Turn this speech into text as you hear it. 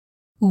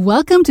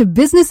Welcome to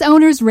Business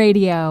Owners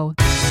Radio.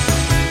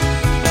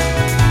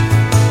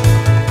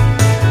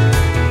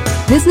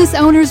 Business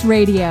Owners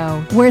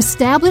Radio, where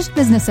established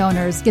business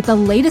owners get the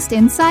latest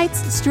insights,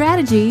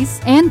 strategies,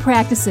 and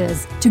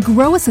practices to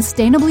grow a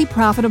sustainably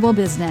profitable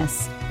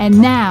business. And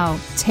now,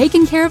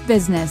 taking care of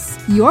business,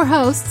 your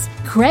hosts,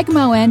 Craig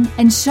Moen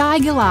and Shai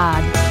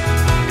Gilad.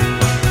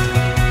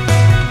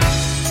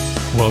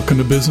 Welcome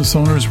to Business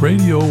Owners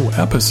Radio,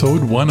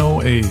 episode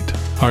 108.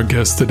 Our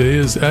guest today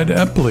is Ed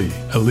Epley,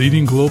 a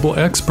leading global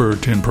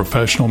expert in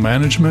professional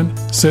management,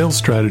 sales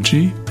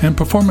strategy, and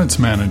performance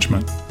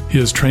management. He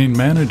has trained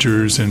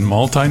managers in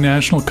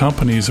multinational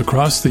companies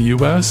across the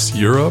U.S.,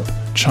 Europe,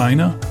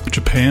 China,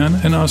 Japan,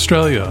 and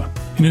Australia.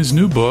 In his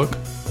new book,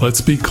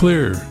 Let's Be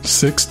Clear,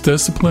 6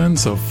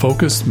 Disciplines of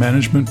Focused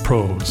Management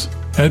Pros,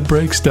 Ed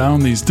breaks down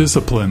these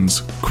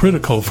disciplines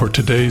critical for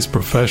today's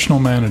professional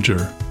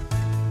manager.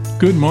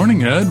 Good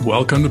morning, Ed.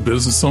 Welcome to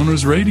Business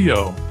Owners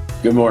Radio.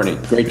 Good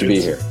morning. Great to be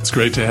here. It's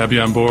great to have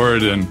you on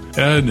board. And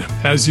Ed,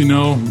 as you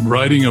know,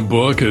 writing a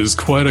book is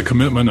quite a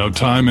commitment of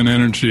time and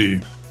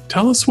energy.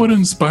 Tell us what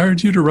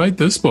inspired you to write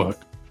this book.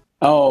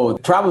 Oh,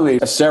 probably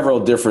several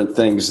different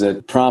things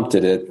that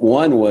prompted it.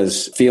 One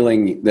was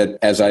feeling that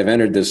as I've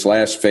entered this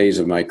last phase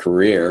of my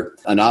career,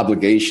 an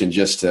obligation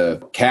just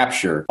to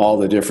capture all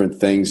the different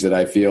things that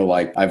I feel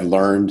like I've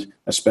learned,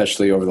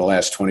 especially over the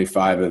last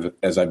 25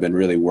 as I've been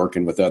really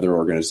working with other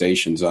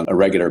organizations on a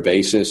regular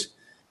basis.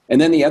 And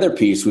then the other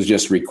piece was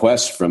just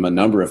requests from a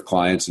number of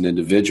clients and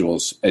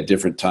individuals at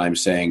different times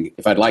saying,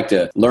 if I'd like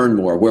to learn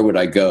more, where would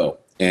I go?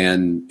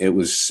 And it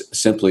was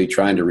simply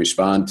trying to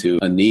respond to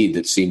a need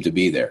that seemed to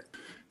be there.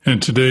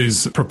 And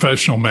today's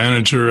professional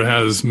manager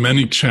has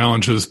many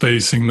challenges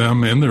facing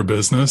them in their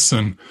business,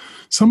 and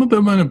some of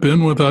them have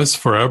been with us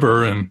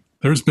forever, and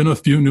there's been a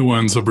few new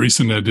ones of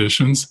recent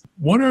additions.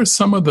 What are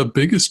some of the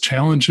biggest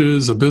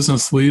challenges a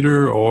business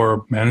leader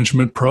or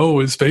management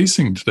pro is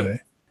facing today?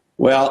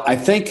 Well, I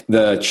think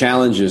the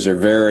challenges are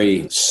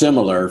very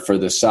similar for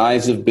the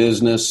size of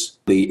business,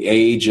 the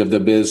age of the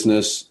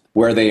business,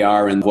 where they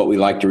are in what we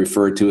like to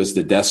refer to as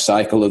the death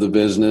cycle of the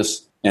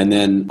business, and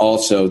then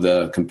also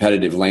the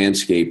competitive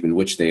landscape in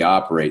which they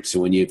operate. So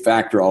when you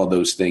factor all of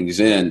those things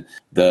in,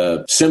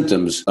 the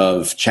symptoms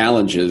of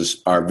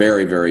challenges are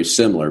very, very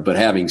similar. But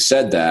having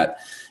said that,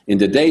 in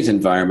today's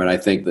environment, I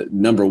think that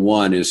number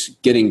one is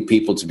getting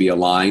people to be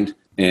aligned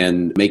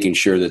and making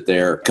sure that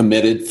they're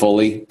committed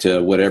fully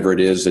to whatever it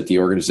is that the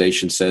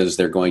organization says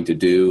they're going to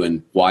do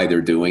and why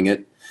they're doing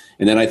it.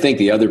 And then I think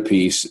the other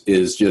piece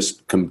is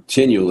just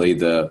continually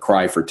the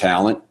cry for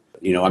talent.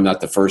 You know, I'm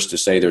not the first to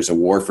say there's a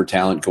war for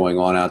talent going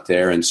on out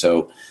there. And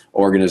so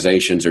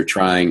organizations are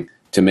trying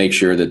to make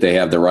sure that they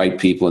have the right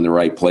people in the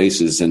right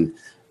places. And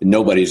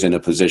nobody's in a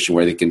position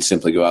where they can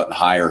simply go out and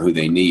hire who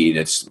they need.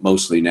 It's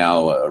mostly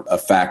now a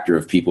factor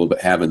of people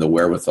having the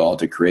wherewithal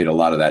to create a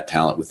lot of that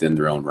talent within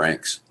their own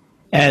ranks.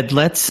 Ed,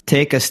 let's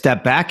take a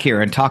step back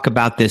here and talk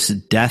about this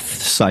death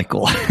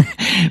cycle,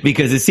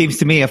 because it seems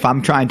to me if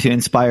I'm trying to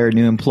inspire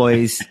new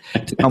employees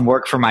to come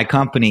work for my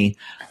company,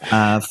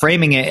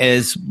 framing it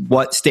as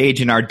what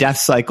stage in our death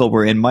cycle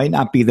we're in might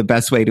not be the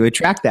best way to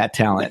attract that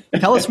talent.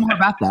 Tell us more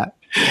about that.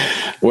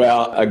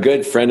 Well, a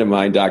good friend of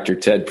mine, Dr.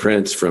 Ted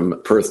Prince from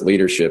Perth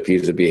Leadership,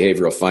 he's a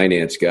behavioral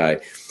finance guy.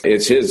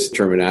 It's his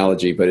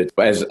terminology, but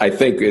as I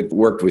think it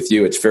worked with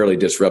you, it's fairly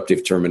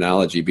disruptive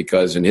terminology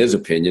because in his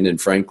opinion, and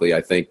frankly,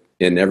 I think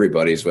in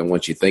everybody's,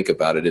 once you think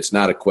about it, it's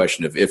not a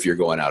question of if you're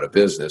going out of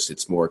business,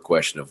 it's more a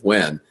question of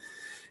when.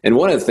 And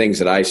one of the things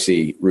that I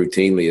see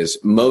routinely is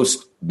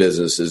most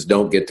businesses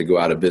don't get to go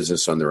out of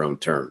business on their own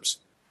terms,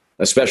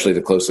 especially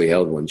the closely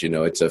held ones. You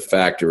know, it's a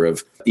factor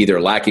of either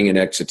lacking an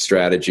exit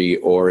strategy,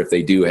 or if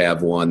they do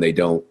have one, they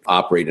don't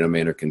operate in a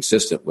manner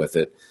consistent with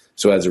it.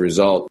 So as a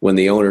result, when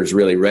the owner is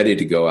really ready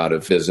to go out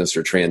of business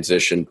or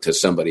transition to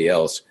somebody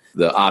else,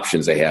 the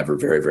options they have are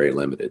very, very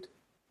limited.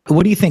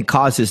 What do you think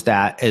causes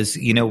that? As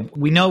you know,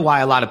 we know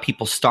why a lot of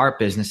people start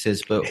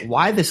businesses, but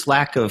why this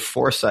lack of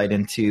foresight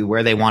into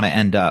where they want to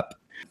end up?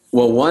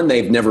 Well, one,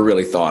 they've never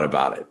really thought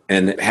about it.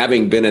 And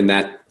having been in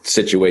that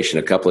situation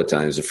a couple of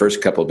times, the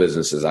first couple of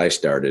businesses I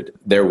started,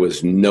 there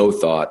was no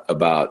thought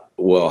about,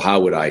 well, how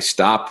would I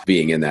stop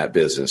being in that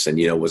business? And,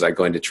 you know, was I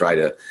going to try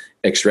to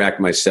extract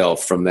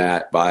myself from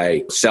that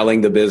by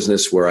selling the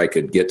business where I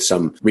could get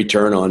some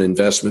return on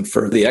investment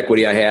for the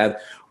equity I had?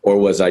 Or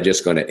was I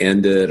just going to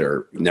end it?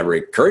 Or it never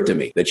occurred to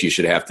me that you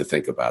should have to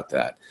think about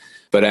that.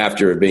 But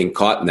after being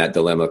caught in that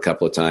dilemma a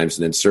couple of times,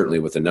 and then certainly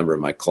with a number of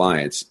my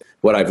clients,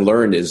 what I've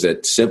learned is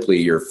that simply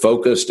you're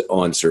focused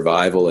on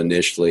survival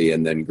initially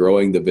and then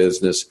growing the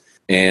business.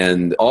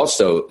 And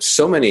also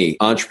so many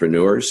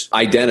entrepreneurs'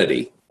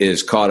 identity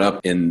is caught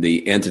up in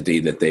the entity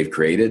that they've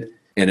created.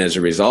 And as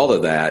a result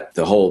of that,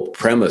 the whole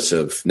premise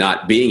of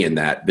not being in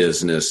that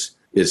business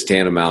is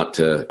tantamount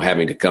to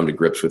having to come to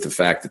grips with the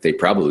fact that they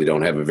probably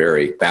don't have a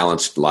very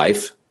balanced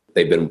life.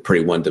 They've been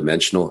pretty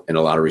one-dimensional in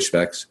a lot of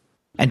respects.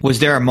 And was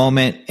there a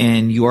moment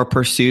in your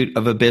pursuit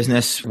of a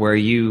business where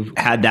you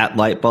had that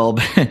light bulb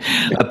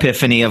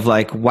epiphany of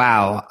like,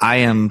 wow, I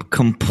am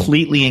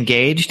completely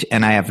engaged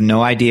and I have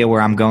no idea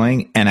where I'm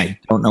going and I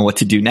don't know what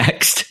to do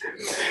next?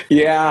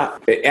 Yeah,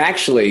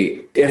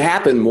 actually, it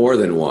happened more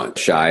than once,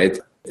 Shai.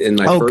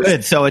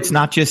 Good. So it's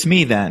not just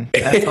me then.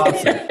 That's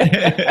awesome.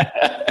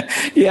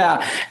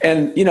 Yeah.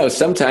 And,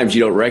 sometimes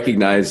you don't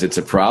recognize it's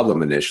a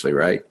problem initially,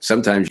 right?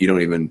 Sometimes you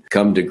don't even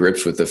come to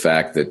grips with the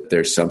fact that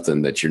there's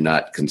something that you're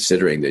not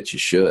considering that you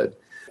should.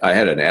 I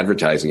had an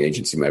advertising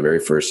agency, my very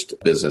first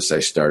business I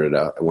started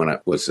out when I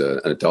was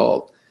an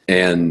adult.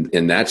 And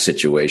in that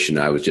situation,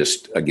 I was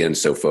just, again,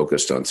 so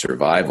focused on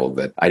survival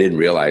that I didn't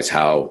realize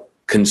how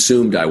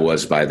consumed I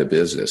was by the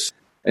business.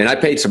 And I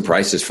paid some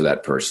prices for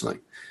that personally.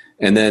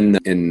 And then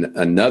in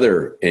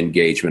another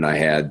engagement I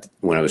had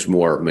when I was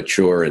more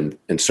mature and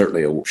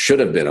certainly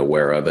should have been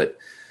aware of it,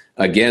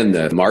 again,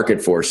 the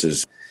market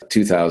forces,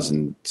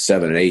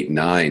 2007, 8,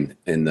 9,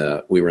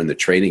 we were in the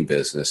training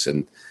business.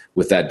 And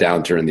with that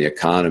downturn in the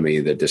economy,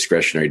 the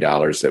discretionary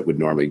dollars that would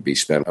normally be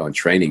spent on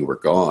training were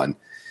gone.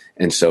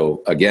 And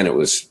so, again, it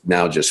was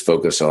now just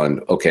focus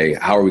on, okay,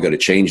 how are we going to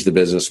change the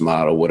business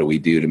model? What do we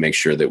do to make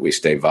sure that we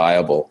stay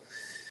viable?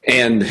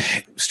 And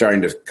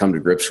starting to come to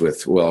grips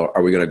with, well,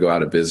 are we going to go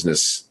out of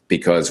business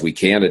because we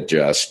can't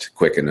adjust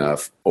quick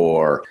enough?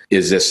 Or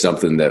is this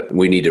something that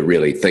we need to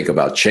really think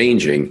about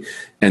changing?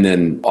 And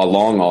then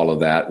along all of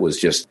that was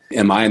just,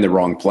 am I in the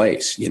wrong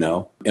place?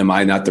 Am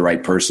I not the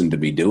right person to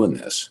be doing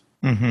this?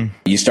 Mm-hmm.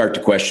 You start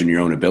to question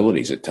your own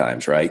abilities at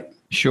times, right?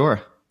 Sure.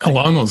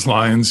 Along those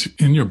lines,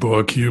 in your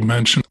book, you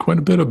mentioned quite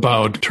a bit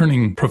about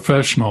turning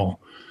professional.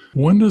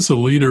 When does a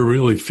leader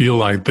really feel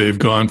like they've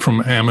gone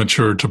from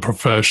amateur to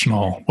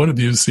professional? What have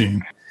you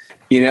seen?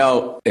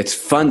 It's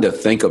fun to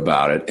think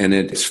about it, and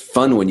it's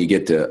fun when you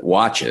get to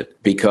watch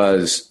it,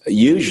 because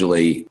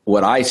usually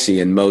what I see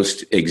in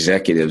most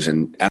executives,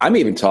 and I'm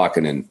even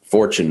talking in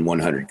Fortune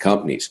 100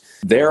 companies,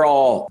 they're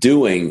all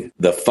doing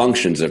the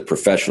functions of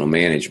professional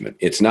management.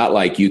 It's not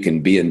like you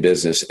can be in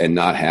business and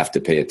not have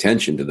to pay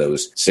attention to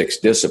those 6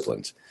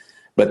 disciplines.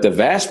 But the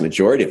vast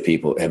majority of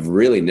people have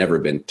really never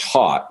been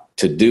taught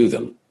to do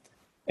them.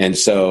 And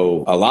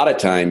so a lot of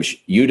times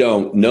you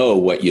don't know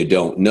what you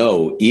don't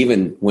know,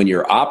 even when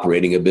you're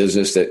operating a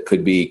business that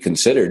could be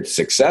considered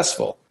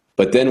successful.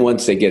 But then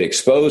once they get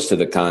exposed to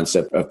the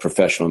concept of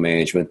professional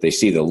management, they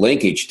see the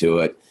linkage to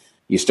it.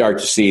 You start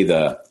to see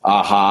the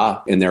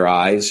aha in their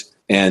eyes,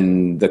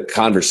 and the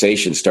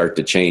conversations start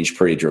to change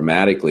pretty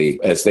dramatically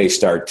as they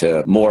start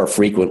to more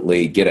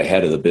frequently get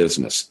ahead of the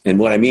business. And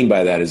what I mean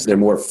by that is they're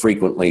more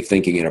frequently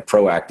thinking in a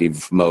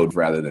proactive mode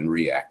rather than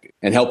reactive,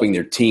 and helping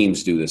their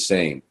teams do the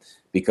same.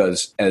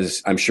 Because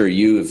as I'm sure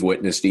you have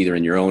witnessed either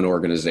in your own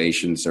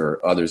organizations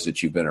or others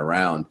that you've been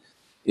around,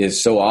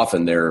 is so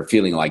often they're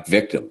feeling like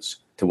victims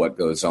to what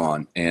goes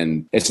on.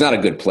 And it's not a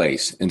good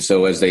place. And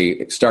so as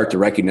they start to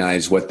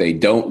recognize what they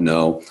don't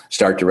know,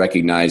 start to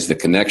recognize the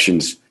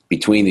connections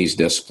between these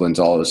disciplines,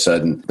 all of a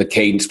sudden the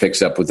cadence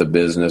picks up with the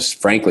business.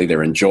 Frankly,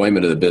 their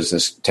enjoyment of the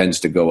business tends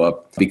to go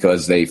up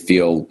because they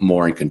feel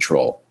more in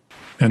control.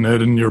 And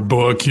Ed, in your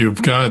book,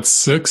 you've got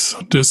 6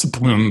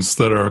 disciplines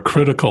that are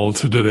critical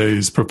to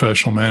today's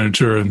professional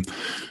manager, and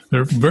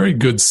they're very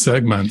good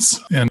segments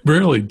and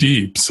really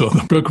deep. So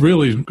the book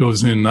really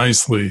goes in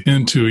nicely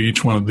into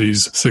each one of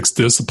these 6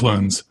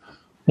 disciplines.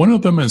 One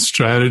of them is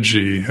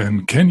strategy.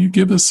 And can you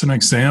give us an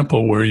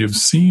example where you've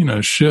seen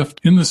a shift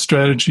in the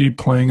strategy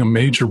playing a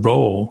major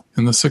role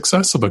in the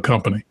success of a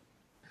company?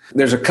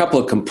 There's a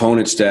couple of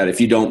components to that, if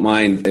you don't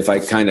mind, if I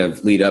kind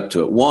of lead up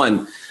to it.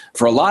 One,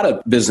 for a lot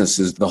of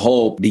businesses, the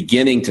whole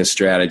beginning to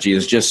strategy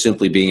is just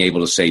simply being able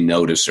to say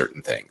no to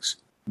certain things,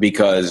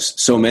 because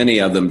so many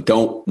of them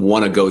don't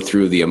want to go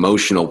through the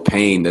emotional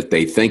pain that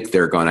they think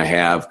they're going to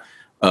have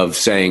of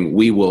saying,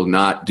 we will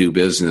not do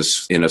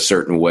business in a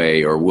certain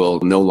way, or we'll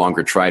no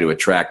longer try to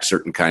attract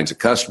certain kinds of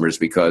customers,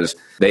 because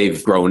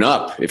they've grown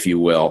up, if you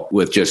will,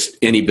 with just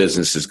any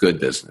business is good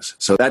business.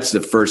 So that's the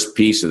first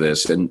piece of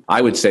this. And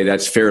I would say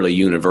that's fairly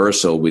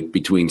universal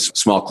between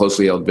small,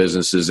 closely held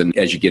businesses. And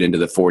as you get into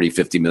the $40,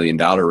 $50 million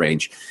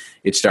range,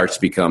 it starts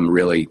to become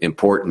really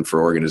important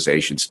for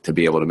organizations to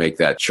be able to make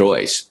that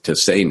choice to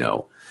say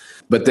no.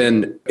 But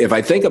then if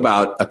I think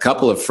about a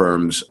couple of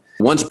firms,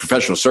 one's a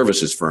professional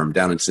services firm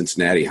down in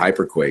Cincinnati,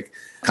 Hyperquake.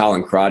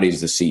 Colin Crotty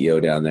is the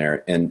CEO down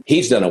there, and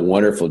he's done a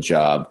wonderful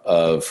job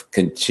of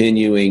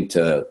continuing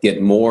to get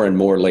more and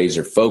more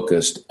laser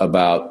focused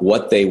about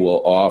what they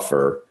will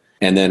offer,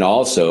 and then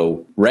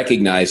also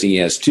recognizing he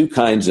has 2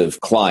 kinds of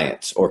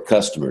clients or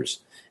customers.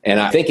 And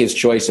I think his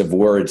choice of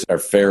words are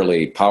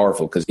fairly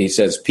powerful, because he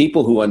says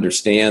people who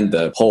understand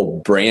the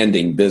whole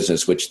branding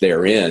business which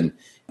they're in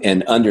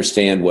and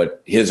understand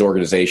what his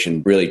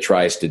organization really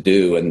tries to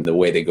do and the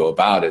way they go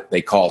about it,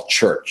 they call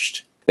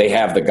churched. They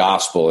have the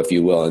gospel, if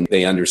you will, and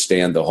they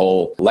understand the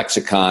whole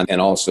lexicon and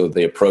also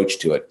the approach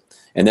to it.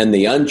 And then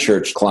the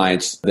unchurched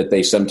clients that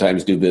they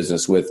sometimes do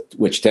business with,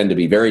 which tend to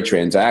be very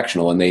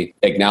transactional, and they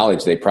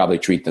acknowledge they probably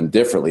treat them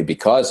differently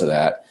because of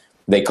that,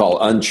 they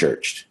call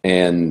unchurched.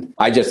 And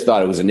I just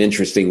thought it was an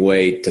interesting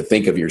way to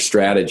think of your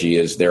strategy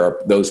is there are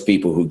those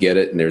people who get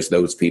it and there's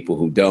those people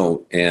who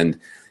don't. And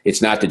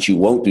it's not that you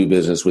won't do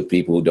business with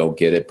people who don't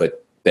get it,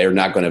 but they're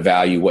not going to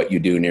value what you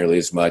do nearly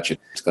as much.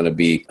 It's going to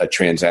be a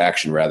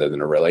transaction rather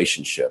than a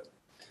relationship.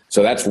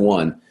 So that's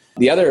one.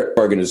 The other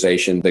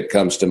organization that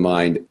comes to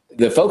mind,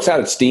 the folks out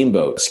at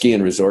Steamboat Ski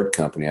and Resort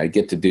Company, I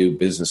get to do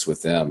business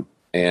with them.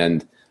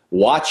 And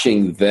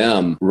watching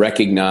them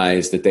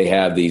recognize that they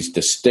have these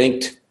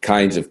distinct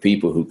kinds of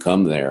people who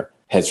come there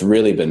has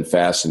really been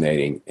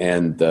fascinating.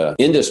 And the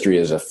industry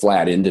is a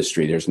flat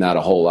industry. There's not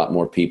a whole lot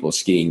more people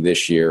skiing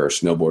this year or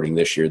snowboarding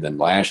this year than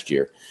last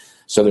year.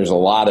 So there's a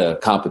lot of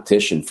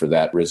competition for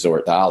that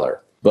resort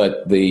dollar.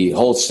 But the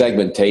whole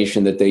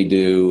segmentation that they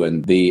do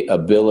and the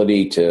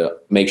ability to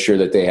make sure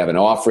that they have an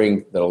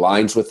offering that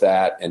aligns with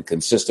that and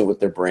consistent with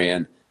their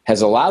brand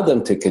has allowed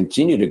them to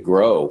continue to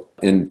grow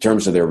in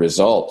terms of their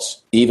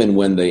results, even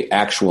when the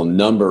actual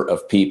number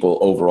of people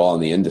overall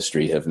in the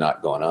industry have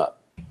not gone up.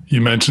 You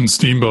mentioned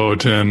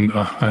Steamboat, and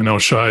I know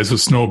Shai's a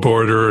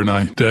snowboarder, and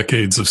I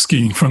decades of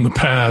skiing from the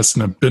past,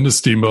 and I've been to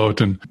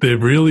Steamboat, and they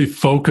really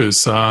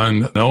focus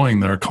on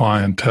knowing their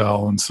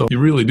clientele. And so you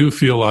really do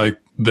feel like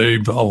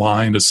they've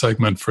aligned a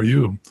segment for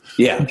you.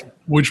 Yeah.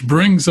 Which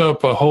brings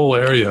up a whole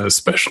area,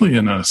 especially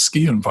in a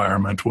ski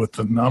environment with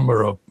the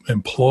number of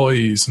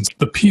employees and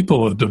the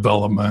people of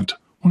development,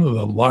 one of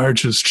the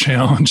largest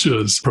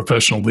challenges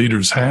professional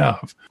leaders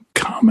have.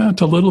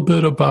 Comment a little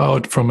bit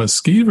about, from a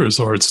ski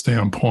resort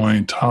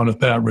standpoint, how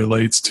that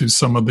relates to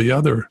some of the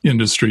other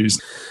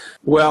industries.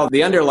 Well,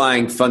 the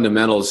underlying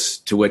fundamentals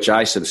to which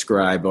I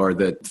subscribe are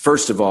that,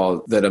 first of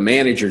all, that a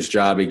manager's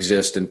job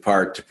exists in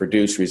part to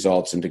produce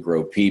results and to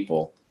grow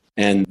people.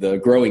 And the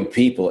growing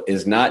people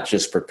is not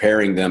just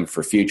preparing them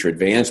for future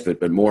advancement,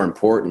 but more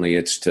importantly,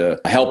 it's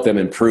to help them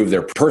improve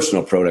their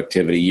personal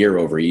productivity year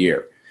over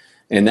year.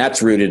 And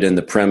that's rooted in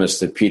the premise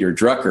that Peter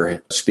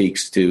Drucker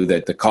speaks to,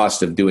 that the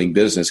cost of doing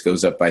business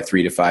goes up by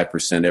 3 to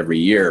 5% every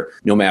year.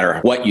 No matter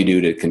what you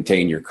do to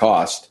contain your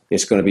cost,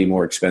 it's going to be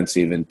more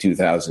expensive in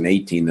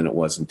 2018 than it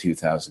was in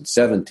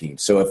 2017.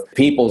 So if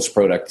people's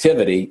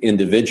productivity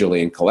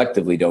individually and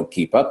collectively don't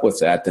keep up with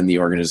that, then the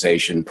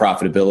organization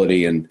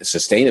profitability and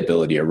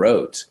sustainability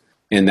erodes.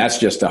 And that's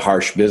just a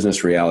harsh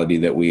business reality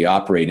that we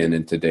operate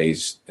in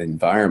today's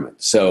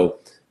environment. So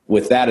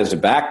with that as a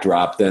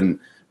backdrop, then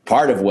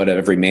part of what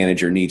every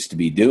manager needs to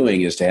be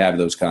doing is to have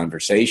those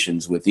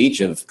conversations with each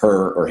of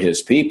her or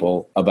his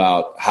people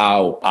about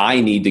how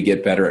I need to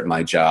get better at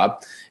my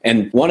job.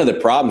 And one of the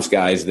problems,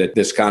 guys, that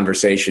this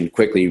conversation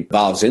quickly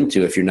evolves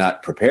into, if you're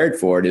not prepared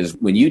for it, is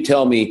when you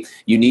tell me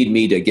you need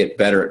me to get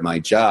better at my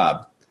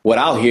job, what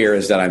I'll hear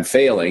is that I'm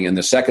failing. And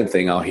the second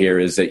thing I'll hear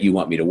is that you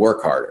want me to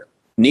work harder.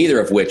 Neither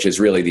of which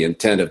is really the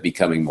intent of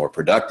becoming more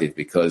productive,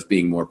 because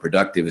being more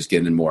productive is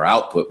getting more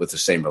output with the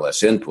same or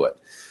less input.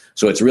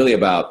 So it's really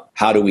about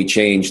how do we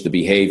change the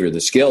behavior, the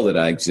skill that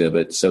I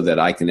exhibit so that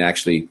I can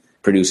actually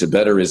produce a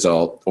better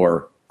result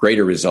or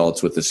greater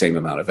results with the same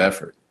amount of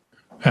effort.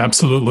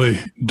 Absolutely.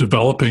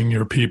 Developing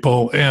your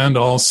people and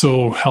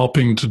also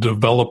helping to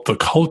develop the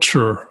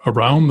culture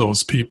around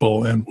those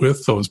people and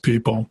with those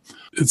people.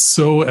 It's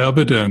so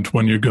evident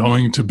when you're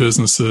going to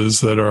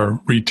businesses that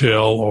are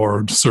retail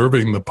or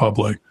serving the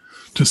public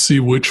to see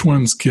which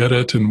ones get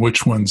it and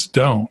which ones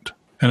don't.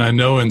 And I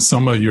know in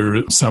some of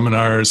your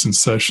seminars and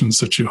sessions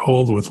that you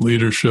hold with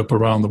leadership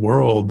around the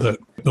world that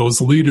those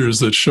leaders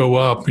that show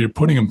up, you're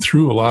putting them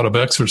through a lot of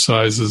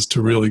exercises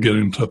to really get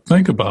them to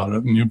think about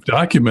it. And you've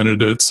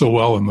documented it so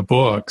well in the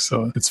book.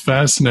 So it's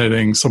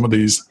fascinating, some of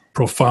these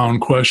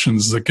profound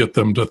questions that get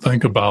them to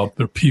think about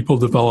their people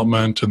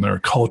development and their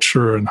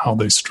culture and how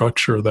they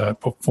structure that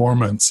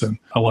performance. And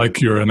I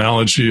like your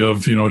analogy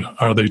of,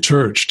 are they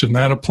churched? And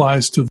that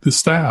applies to the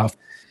staff.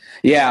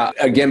 Yeah,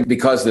 again,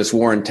 because this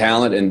war on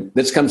talent, and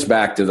this comes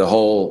back to the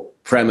whole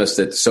premise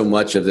that so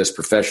much of this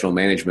professional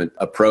management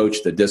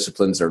approach, the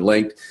disciplines are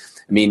linked.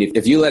 I mean,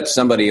 if you let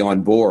somebody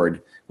on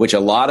board, which a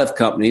lot of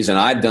companies, and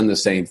I've done the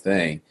same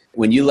thing,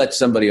 when you let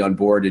somebody on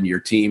board in your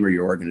team or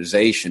your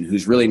organization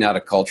who's really not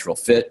a cultural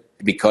fit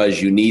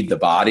because you need the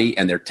body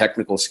and their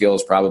technical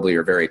skills probably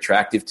are very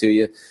attractive to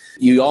you,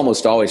 you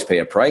almost always pay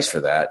a price for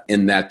that,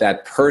 in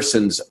that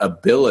person's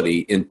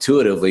ability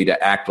intuitively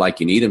to act like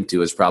you need them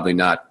to is probably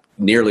not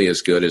nearly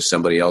as good as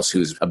somebody else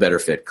who's a better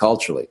fit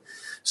culturally.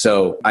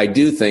 So I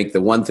do think the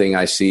one thing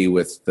I see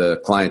with the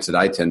clients that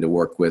I tend to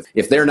work with,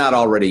 if they're not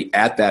already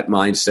at that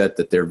mindset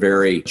that they're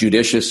very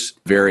judicious,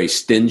 very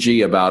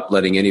stingy about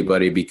letting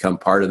anybody become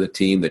part of the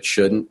team that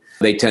shouldn't,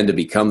 they tend to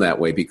become that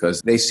way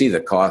because they see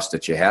the cost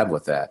that you have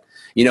with that.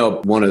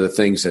 One of the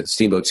things that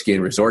Steamboat Ski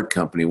and Resort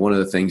Company, one of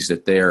the things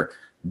that their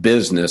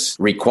business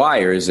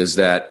requires is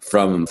that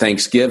from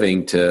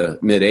Thanksgiving to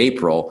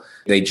mid-April,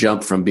 they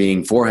jump from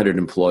being 400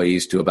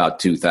 employees to about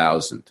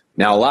 2,000.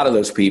 Now, a lot of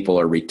those people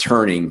are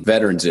returning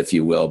veterans, if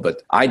you will,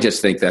 but I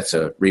just think that's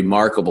a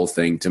remarkable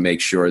thing to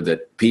make sure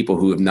that people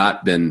who have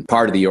not been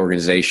part of the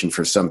organization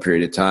for some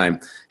period of time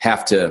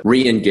have to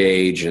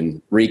re-engage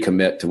and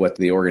recommit to what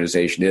the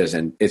organization is.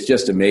 And it's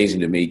just amazing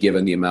to me,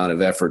 given the amount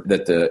of effort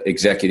that the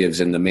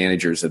executives and the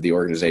managers of the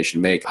organization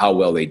make, how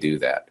well they do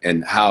that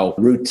and how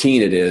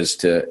routine it is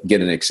to get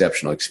an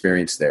exceptional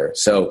experience there.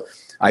 So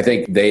I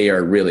think they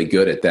are really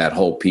good at that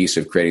whole piece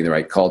of creating the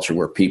right culture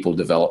where people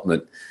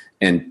development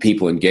and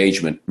people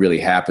engagement really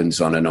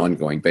happens on an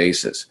ongoing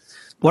basis.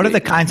 What are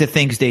the kinds of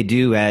things they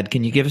do, Ed?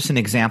 Can you give us an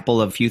example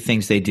of a few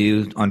things they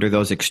do under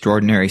those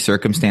extraordinary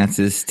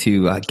circumstances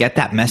to get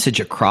that message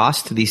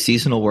across to these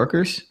seasonal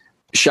workers?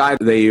 Shai,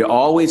 they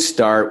always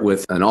start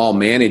with an all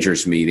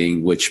managers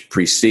meeting, which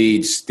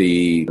precedes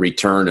the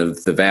return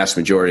of the vast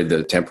majority of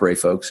the temporary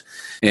folks.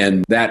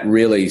 And that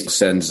really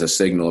sends a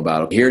signal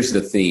about, here's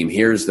the theme,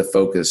 here's the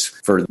focus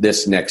for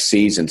this next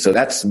season. So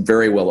that's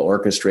very well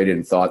orchestrated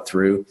and thought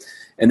through.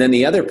 And then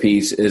the other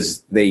piece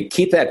is they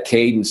keep that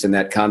cadence and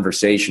that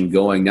conversation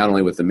going, not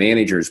only with the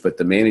managers, but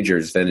the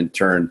managers then in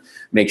turn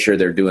make sure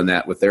they're doing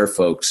that with their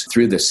folks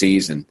through the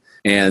season.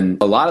 And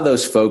a lot of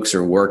those folks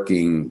are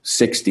working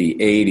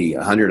 60, 80,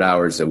 100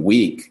 hours a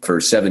week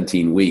for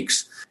 17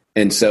 weeks.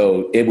 And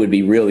so it would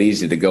be real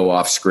easy to go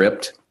off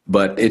script,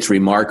 but it's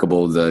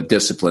remarkable the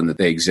discipline that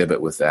they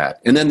exhibit with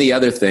that. And then the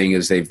other thing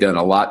is they've done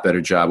a lot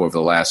better job over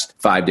the last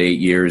 5 to 8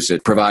 years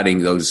at providing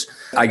those,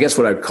 I guess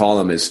what I'd call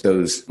them is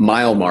those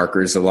mile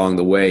markers along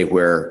the way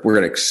where we're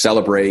going to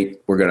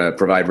celebrate, we're going to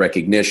provide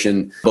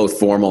recognition, both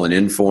formal and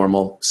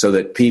informal, so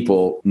that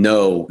people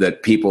know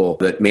that people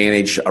that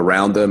manage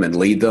around them and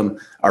lead them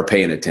are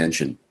paying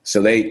attention.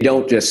 So they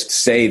don't just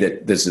say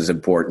that this is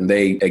important.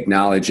 They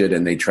acknowledge it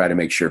and they try to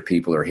make sure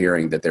people are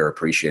hearing that they're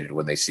appreciated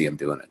when they see them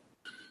doing it.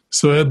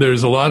 So, Ed,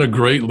 there's a lot of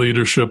great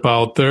leadership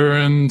out there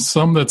and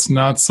some that's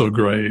not so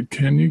great.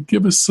 Can you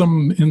give us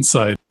some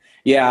insight?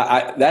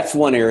 Yeah, that's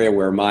one area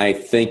where my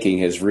thinking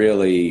has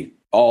really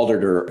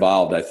altered or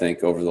evolved, I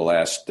think, over the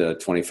last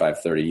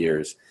 25, 30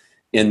 years.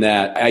 In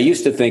that I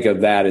used to think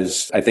of that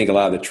as, I think, a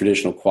lot of the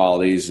traditional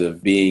qualities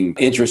of being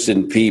interested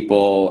in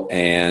people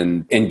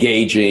and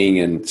engaging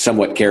and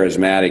somewhat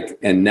charismatic.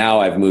 And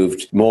now I've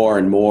moved more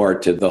and more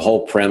to the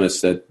whole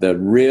premise that the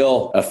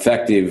real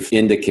effective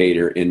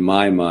indicator in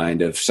my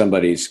mind of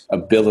somebody's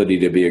ability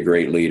to be a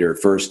great leader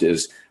first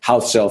is how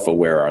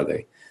self-aware are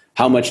they?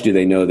 How much do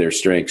they know their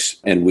strengths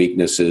and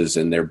weaknesses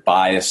and their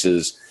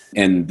biases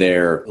and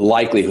their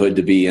likelihood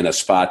to be in a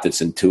spot that's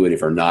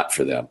intuitive or not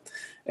for them?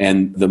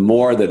 And the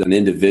more that an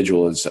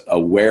individual is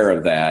aware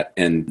of that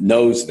and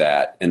knows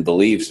that and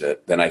believes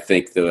it, then I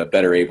think the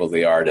better able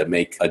they are to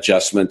make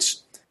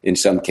adjustments, in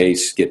some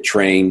cases get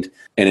trained,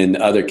 and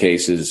in other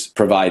cases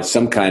provide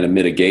some kind of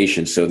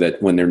mitigation so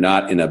that when they're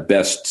not in a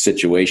best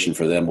situation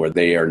for them where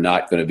they are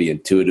not going to be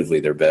intuitively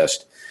their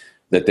best,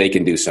 that they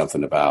can do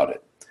something about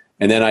it.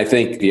 And then I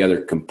think the other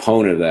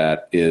component of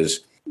that is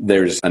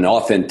there's an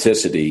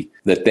authenticity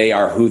that they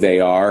are who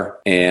they are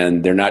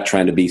and they're not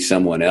trying to be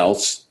someone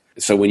else.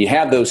 So when you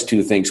have those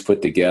two things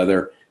put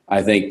together,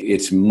 I think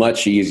it's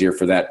much easier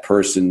for that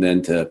person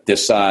then to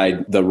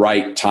decide the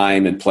right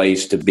time and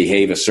place to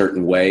behave a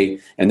certain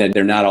way, and that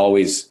they're not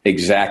always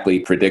exactly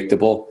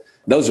predictable.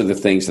 Those are the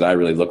things that I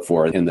really look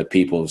for in the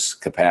people's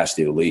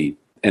capacity to lead.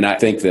 And I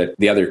think that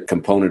the other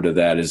component of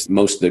that is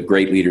most of the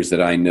great leaders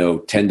that I know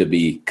tend to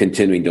be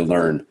continuing to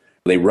learn.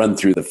 They run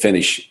through the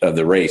finish of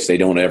the race. They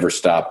don't ever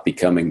stop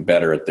becoming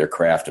better at their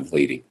craft of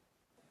leading.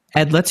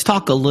 Ed, let's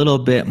talk a little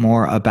bit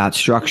more about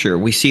structure.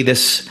 We see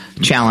this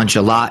challenge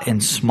a lot in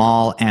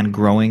small and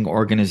growing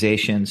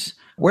organizations.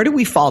 Where do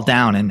we fall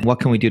down and what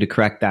can we do to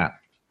correct that?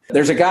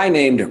 There's a guy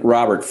named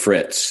Robert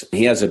Fritz.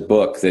 He has a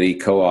book that he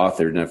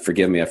co-authored, and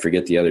forgive me, I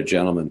forget the other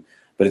gentleman,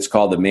 but it's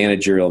called The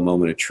Managerial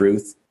Moment of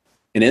Truth.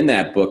 And in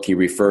that book, he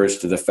refers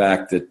to the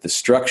fact that the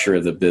structure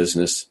of the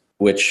business,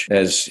 which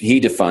as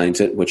he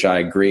defines it, which I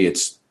agree,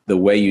 it's the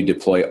way you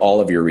deploy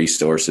all of your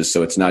resources.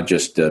 So it's not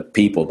just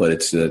people, but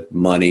it's the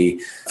money,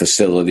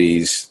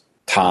 facilities,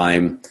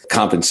 time,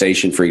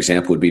 compensation, for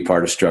example, would be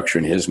part of structure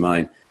in his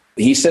mind.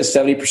 He says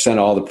 70% of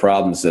all the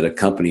problems that a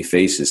company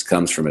faces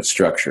comes from its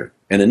structure.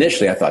 And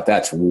initially I thought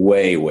that's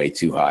way, way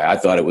too high. I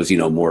thought it was,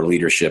 more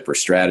leadership or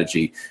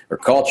strategy or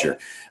culture.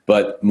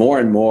 But more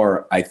and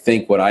more, I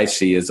think what I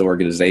see is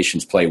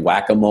organizations play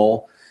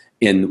whack-a-mole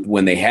in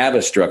when they have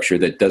a structure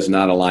that does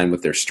not align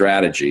with their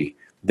strategy.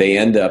 They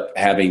end up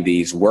having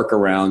these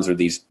workarounds or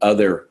these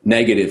other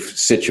negative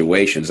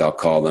situations, I'll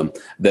call them,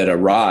 that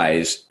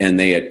arise and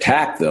they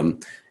attack them.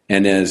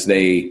 And as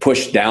they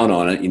push down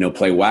on it,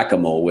 play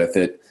whack-a-mole with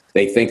it,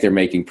 they think they're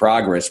making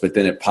progress, but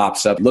then it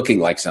pops up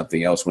looking like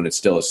something else when it's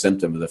still a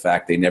symptom of the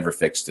fact they never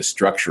fixed the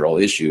structural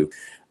issue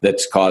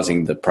that's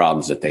causing the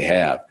problems that they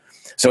have.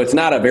 So it's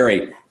not a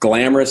very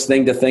glamorous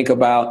thing to think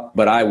about,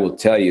 but I will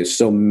tell you,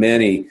 so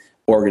many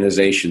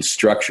organization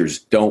structures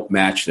don't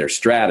match their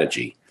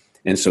strategy.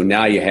 And so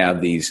now you have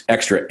these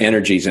extra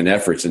energies and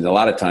efforts, and a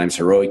lot of times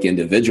heroic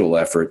individual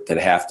effort that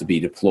have to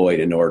be deployed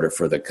in order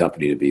for the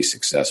company to be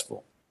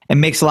successful. It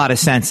makes a lot of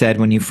sense, Ed,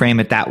 when you frame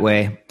it that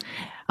way.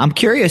 I'm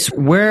curious,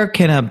 where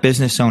can a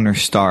business owner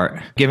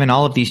start? Given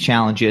all of these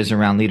challenges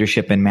around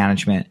leadership and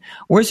management,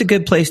 where's a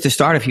good place to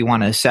start if you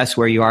want to assess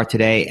where you are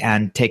today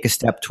and take a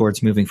step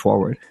towards moving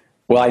forward?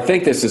 Well, I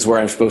think this is where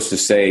I'm supposed to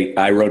say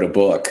I wrote a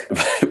book,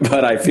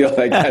 but I feel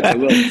like that's a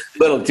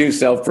little too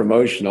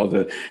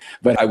self-promotional.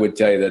 But I would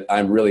tell you that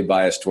I'm really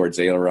biased towards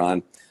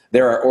Aileron.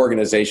 There are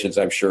organizations,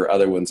 I'm sure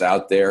other ones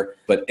out there,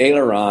 but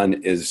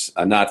Aileron is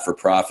a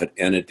not-for-profit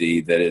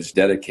entity that is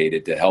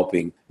dedicated to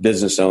helping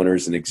business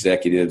owners and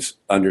executives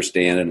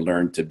understand and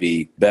learn to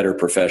be better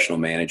professional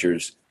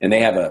managers. And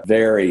they have a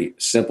very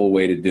simple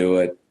way to do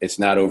it. It's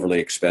not overly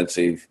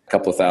expensive, a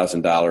couple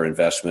 $1,000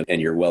 investment, and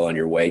you're well on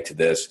your way to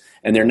this.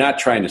 And they're not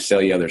trying to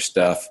sell you other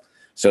stuff.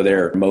 So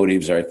their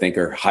motives, I think,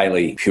 are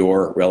highly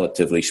pure,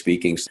 relatively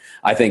speaking.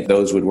 I think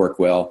those would work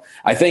well.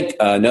 I think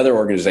another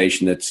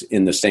organization that's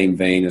in the same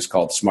vein is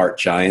called Smart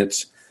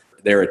Giants.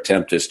 Their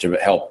attempt is to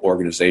help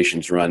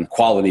organizations run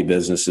quality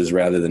businesses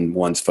rather than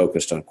ones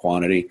focused on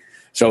quantity.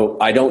 So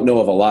I don't know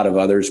of a lot of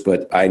others,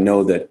 but I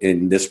know that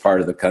in this part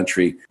of the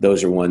country,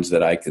 those are ones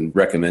that I can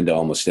recommend to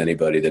almost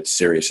anybody that's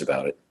serious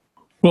about it.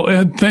 Well,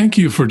 Ed, thank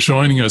you for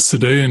joining us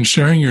today and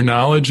sharing your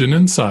knowledge and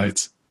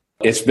insights.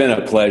 It's been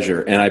a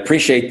pleasure, and I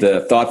appreciate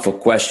the thoughtful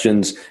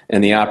questions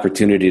and the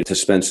opportunity to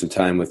spend some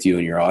time with you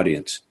and your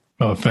audience.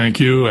 Well, thank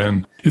you.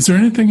 And is there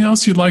anything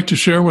else you'd like to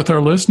share with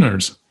our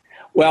listeners?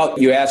 Well,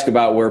 you ask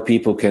about where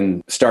people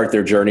can start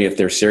their journey if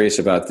they're serious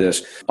about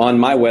this. On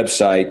my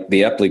website,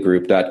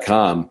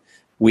 theepleygroup.com,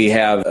 we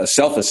have a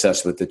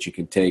self-assessment that you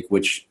can take,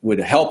 which would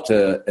help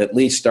to at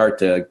least start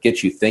to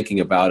get you thinking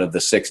about, of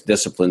the 6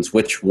 disciplines,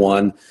 which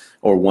one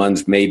or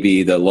ones may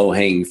be the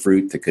low-hanging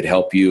fruit that could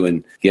help you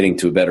in getting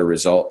to better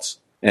results.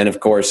 And of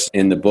course,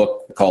 in the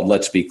book called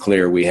Let's Be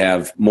Clear, we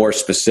have more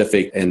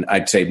specific and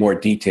I'd say more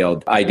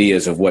detailed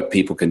ideas of what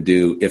people can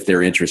do if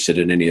they're interested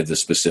in any of the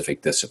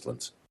specific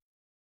disciplines.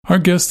 Our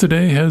guest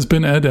today has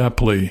been Ed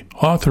Epley,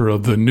 author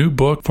of the new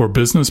book for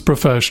business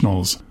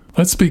professionals.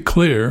 Let's Be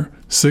Clear,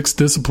 6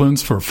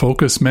 Disciplines for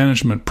Focus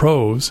Management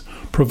Pros,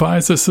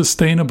 provides a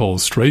sustainable,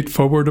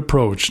 straightforward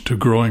approach to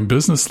growing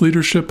business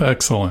leadership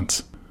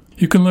excellence.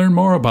 You can learn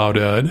more about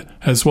Ed,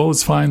 as well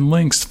as find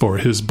links for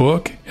his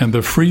book and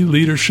the free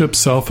leadership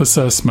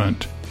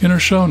self-assessment in our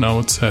show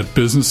notes at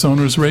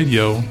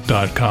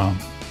businessownersradio.com.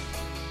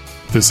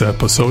 This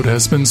episode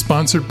has been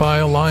sponsored by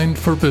Aligned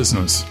for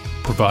Business,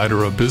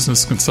 provider of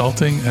business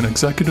consulting and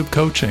executive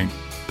coaching.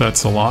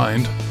 That's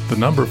Aligned, the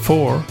number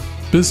 4,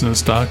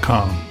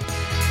 business.com.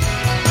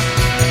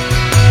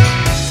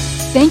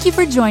 Thank you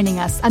for joining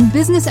us on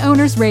Business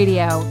Owners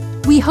Radio.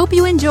 We hope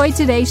you enjoyed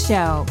today's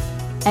show.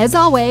 As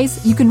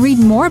always, you can read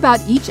more about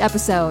each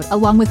episode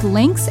along with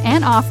links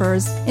and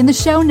offers in the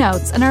show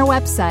notes on our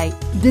website,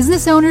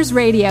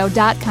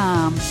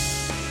 businessownersradio.com.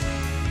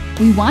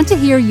 We want to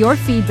hear your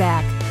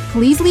feedback.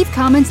 Please leave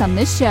comments on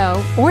this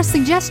show or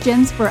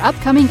suggestions for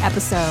upcoming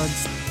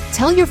episodes.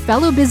 Tell your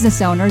fellow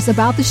business owners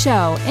about the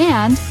show,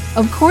 and,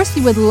 of course,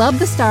 we would love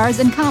the stars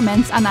and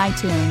comments on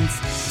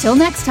iTunes. Till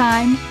next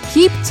time,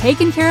 keep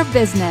taking care of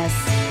business.